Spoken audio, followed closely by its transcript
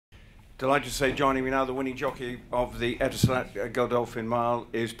Delighted to say joining me now, the winning jockey of the Etisalat Godolphin Mile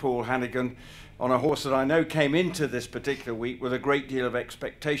is Paul Hanagan, on a horse that I know came into this particular week with a great deal of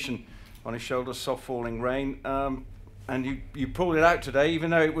expectation on his shoulders, soft falling rain, and you pulled it out today, even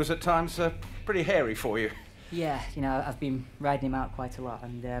though it was at times pretty hairy for you. Yeah, you know, I've been riding him out quite a lot,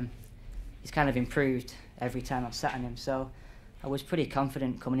 and he's kind of improved every time I've sat on him, so I was pretty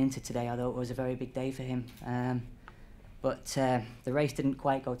confident coming into today, although it was a very big day for him. But the race didn't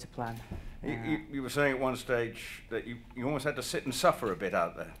quite go to plan. You were saying at one stage that you almost had to sit and suffer a bit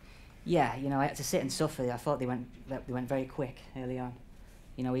out there. Yeah, you know, I had to sit and suffer. I thought they went very quick early on.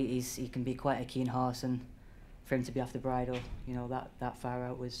 You know, he can be quite a keen horse, and for him to be off the bridle, you know, that far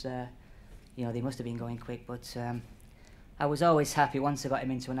out was, you know, they must have been going quick. But I was always happy once I got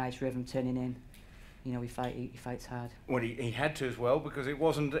him into a nice rhythm, turning in. You know, he fights hard. Well, he had to as well, because it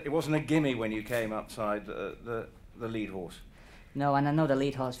wasn't a gimme when you came outside the lead horse. No, and I know the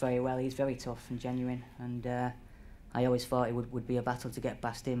lead horse very well. He's very tough and genuine, and I always thought it would be a battle to get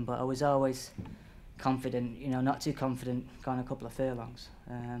past him, but I was always confident, you know, not too confident, gone a couple of furlongs.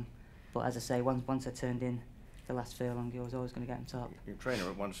 But as I say, once I turned in the last furlong, I was always going to get him top. Your trainer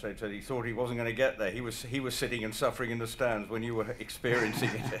at one stage said he thought he wasn't going to get there. He was sitting and suffering in the stands when you were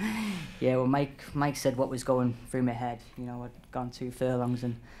experiencing it. Yeah, well, Mike said what was going through my head. You know, I'd gone 2 furlongs,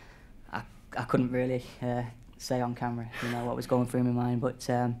 and I couldn't really say on camera, you know, what was going through my mind, but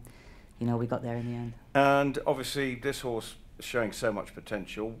you know, we got there in the end. And obviously this horse is showing so much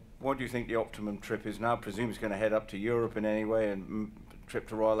potential. What do you think the optimum trip is now? I presume he's going to head up to Europe in any way, and trip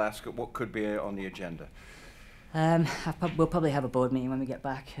to Royal Ascot. What could be on the agenda? We'll probably have a board meeting when we get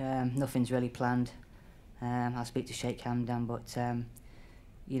back. Nothing's really planned. I'll speak to Sheikh Hamdan, but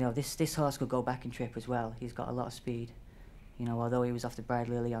you know, this horse could go back and trip as well. He's got a lot of speed. You know, although he was off the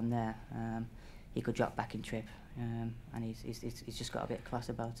bridle early on there, he could drop back and trip, and he's just got a bit of class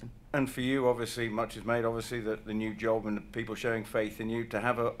about him. And for you, obviously, much is made, obviously, that the new job and the people showing faith in you, to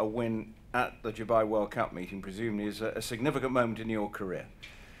have a win at the Dubai World Cup meeting, presumably, is a significant moment in your career.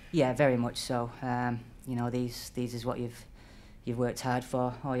 Yeah, very much so. You know, these is what you've worked hard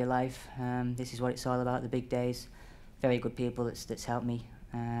for all your life. This is what it's all about, the big days. Very good people that's helped me,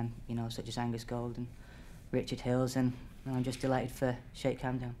 you know, such as Angus Gold and Richard Hills, and I'm just delighted for Sheikh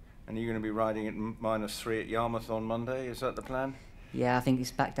Hamdan. And you're going to be riding at -3 at Yarmouth on Monday, is that the plan? Yeah, I think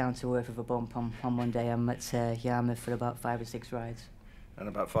it's back down to earth with a bump on Monday. I'm at Yarmouth for about 5 or 6 rides. And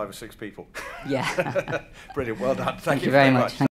about 5 or 6 people. Yeah. Brilliant, well done. Thank you very much.